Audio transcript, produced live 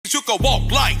go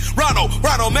walk like Ronald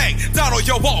McDonald.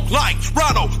 You walk like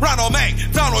Ronald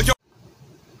McDonald.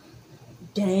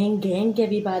 Gang,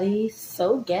 everybody.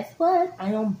 So guess what?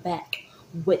 I am back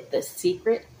with the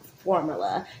secret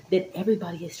formula that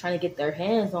everybody is trying to get their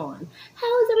hands on.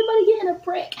 How is everybody getting a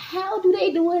brick? How do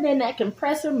they do it in that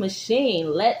compressor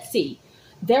machine? Let's see.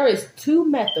 There is 2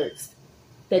 methods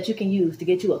that you can use to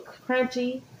get you a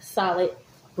crunchy, solid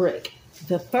brick.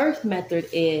 The first method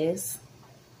is,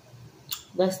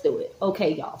 let's do it.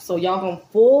 Okay, y'all. So y'all gonna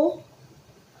full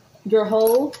your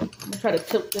hole. I'm gonna try to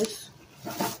tilt this.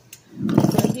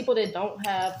 For the people that don't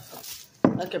have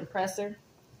a compressor,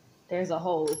 there's a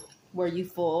hole where you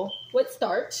full with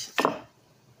starch.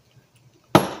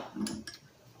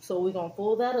 So we're gonna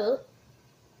pull that up.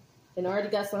 And I already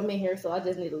got some in here, so I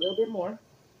just need a little bit more.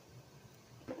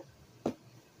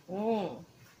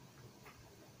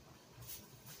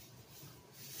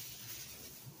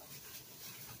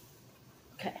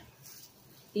 Okay.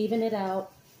 Even it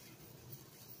out.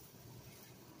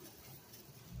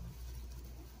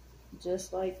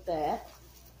 Just like that.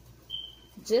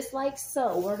 Just like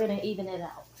so. We're gonna even it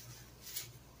out.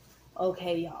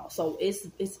 Okay, y'all. So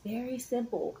it's very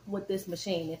simple with this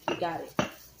machine if you got it.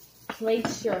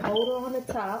 Place your holder on the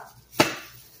top.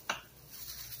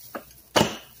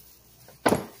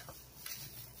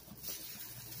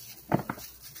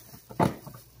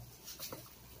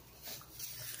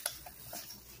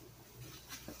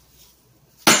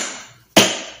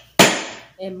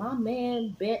 And my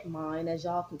man bent mine, as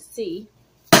y'all can see.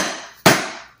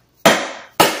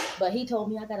 But he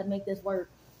told me I gotta make this work.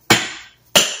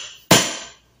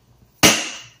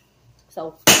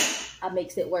 So I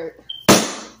makes it work.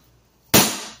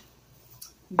 I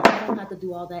don't have to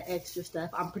do all that extra stuff.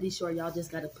 I'm pretty sure y'all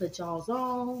just gotta put y'all's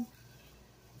on.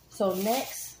 So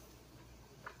next,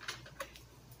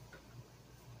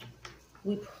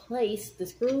 we place the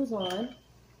screws on.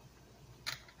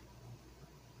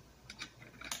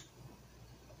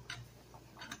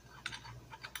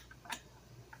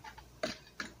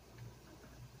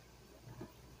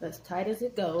 As tight as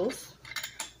it goes.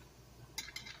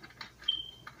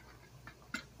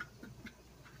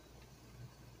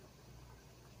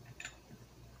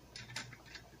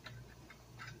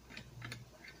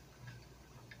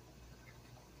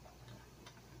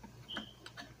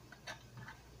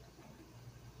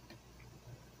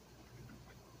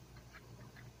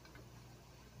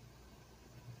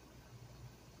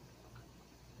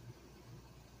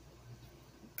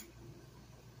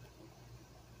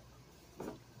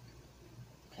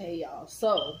 Okay, y'all.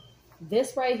 So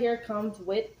this right here comes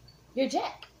with your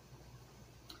jack.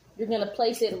 You're going to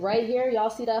place it right here.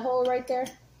 Y'all see that hole right there?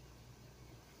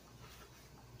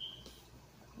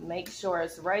 Make sure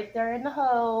it's right there in the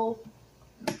hole.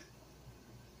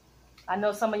 I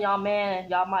know some of y'all,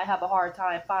 y'all might have a hard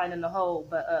time finding the hole,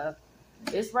 but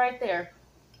it's right there.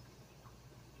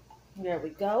 There we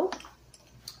go.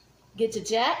 Get your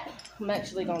jack. I'm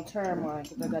actually going to turn mine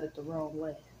because I got it the wrong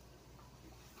way.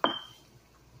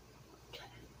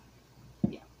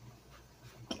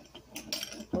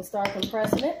 We'll start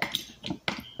compressing it.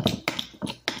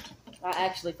 I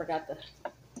actually forgot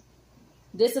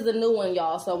this is a new one,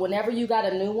 y'all. So whenever you got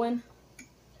a new one,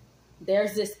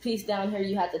 there's this piece down here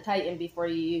you have to tighten before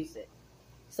you use it.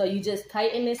 So you just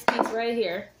tighten this piece right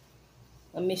here.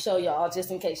 Let me show y'all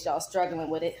just in case y'all struggling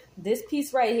with it. This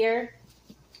piece right here,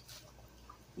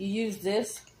 you use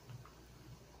this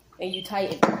and you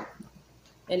tighten it.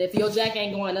 And if your jack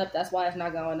ain't going up, that's why it's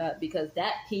not going up, because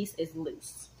that piece is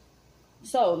loose.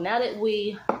 So now that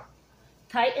we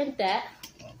tightened that,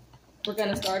 we're going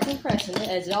to start compressing it.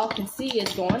 As y'all can see,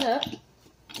 it's going up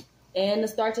and the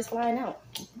starch is flying out.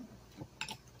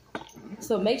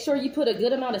 So make sure you put a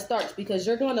good amount of starch because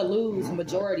you're going to lose the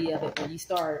majority of it when you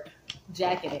start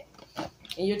jacking it.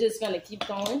 And you're just going to keep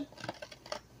going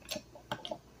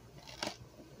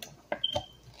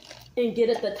and get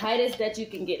it the tightest that you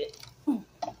can get it.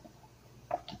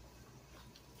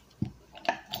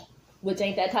 Which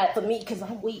ain't that tight for me because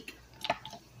I'm weak.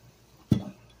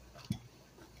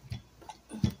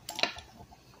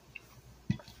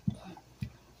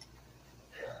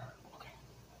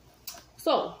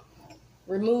 So,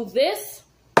 remove this.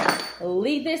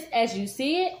 Leave this as you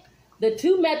see it. The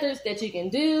 2 methods that you can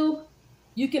do,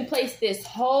 you can place this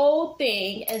whole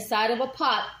thing inside of a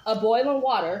pot of boiling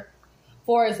water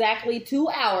for exactly 2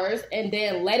 hours and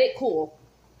then let it cool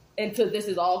until this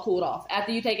is all cooled off.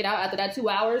 After you take it out, after that 2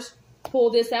 hours,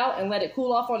 pull this out and let it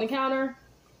cool off on the counter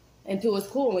until it's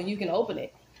cool and you can open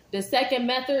it. The second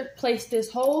method, place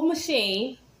this whole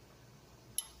machine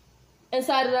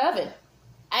inside of the oven.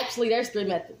 Actually, there's 3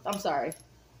 methods. I'm sorry.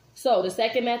 So the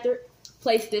second method,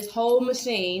 place this whole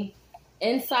machine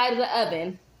inside of the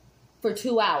oven for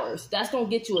 2 hours. That's going to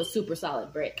get you a super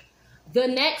solid brick. The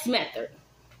next method.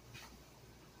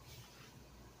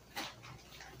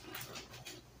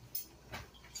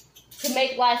 To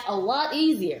make life a lot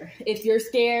easier, if you're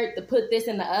scared to put this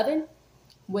in the oven,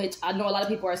 which I know a lot of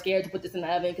people are scared to put this in the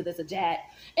oven because it's a jack,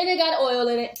 and it got oil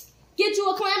in it, get you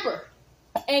a clamper.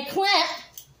 And clamp.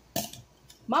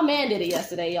 My man did it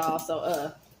yesterday, y'all,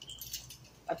 so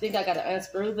I think I got to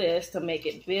unscrew this to make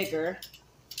it bigger.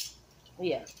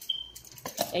 Yeah.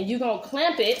 And you're going to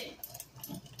clamp it.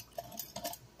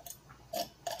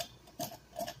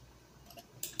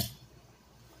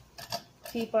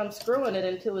 Keep unscrewing it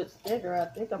until it's bigger. I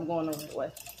think I'm going the right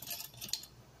way.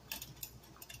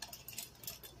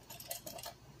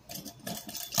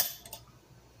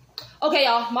 Okay,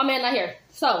 y'all, my man not here.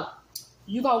 So,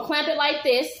 you're going to clamp it like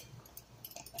this.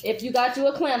 If you got you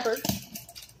a clamper.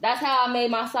 That's how I made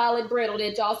my solid brittle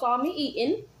that y'all saw me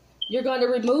eating. You're going to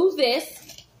remove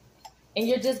this. And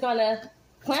you're just going to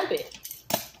clamp it.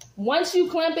 Once you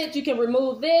clamp it, you can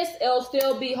remove this. It'll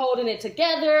still be holding it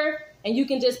together. And you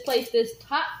can just place this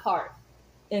top part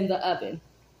in the oven.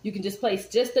 You can just place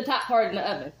just the top part in the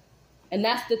oven. And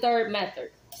that's the third method.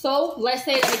 So, let's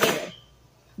say that again.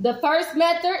 The first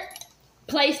method,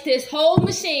 place this whole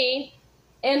machine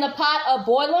in a pot of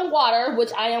boiling water,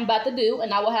 which I am about to do.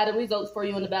 And I will have the results for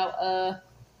you in about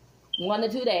 1 to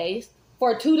 2 days.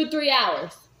 For 2 to 3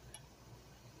 hours.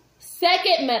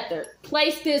 Second method,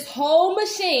 place this whole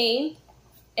machine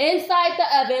inside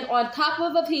the oven on top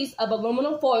of a piece of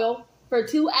aluminum foil for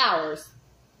 2 hours.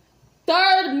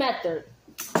 Third method,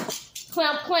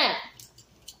 clamp.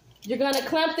 You're going to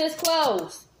clamp this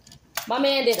closed. My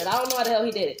man did it. I don't know how the hell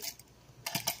he did it.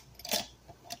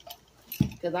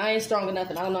 Because I ain't strong enough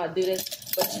and I don't know how to do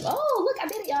this. But, oh, look, I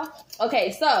did it, y'all.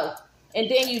 Okay, so, and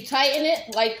then you tighten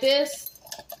it like this.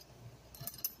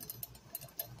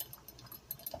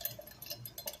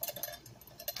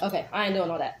 Okay, I ain't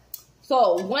doing all that.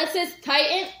 So, once it's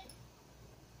tightened,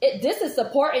 this is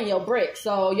supporting your brick.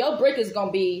 So, your brick is going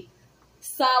to be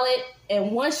solid.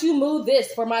 And once you move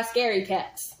this, for my scary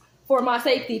cats, for my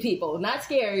safety people, not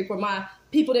scary, for my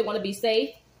people that want to be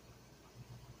safe,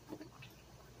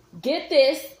 get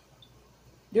this.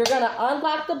 You're going to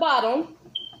unlock the bottom,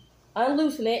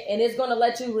 unloosen it, and it's going to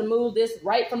let you remove this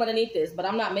right from underneath this. But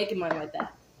I'm not making mine like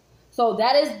that. So,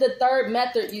 that is the third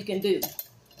method you can do.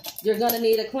 You're going to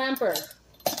need a clamper.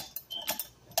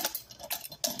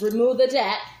 Remove the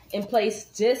jack and place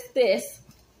just this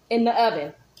in the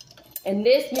oven. And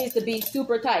this needs to be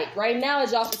super tight. Right now,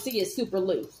 as y'all can see, it's super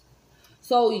loose.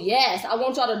 So, yes, I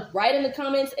want y'all to write in the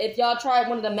comments if y'all tried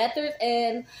one of the methods.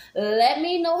 And let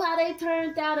me know how they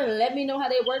turned out and let me know how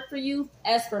they work for you.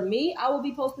 As for me, I will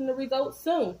be posting the results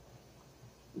soon.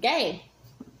 Gang.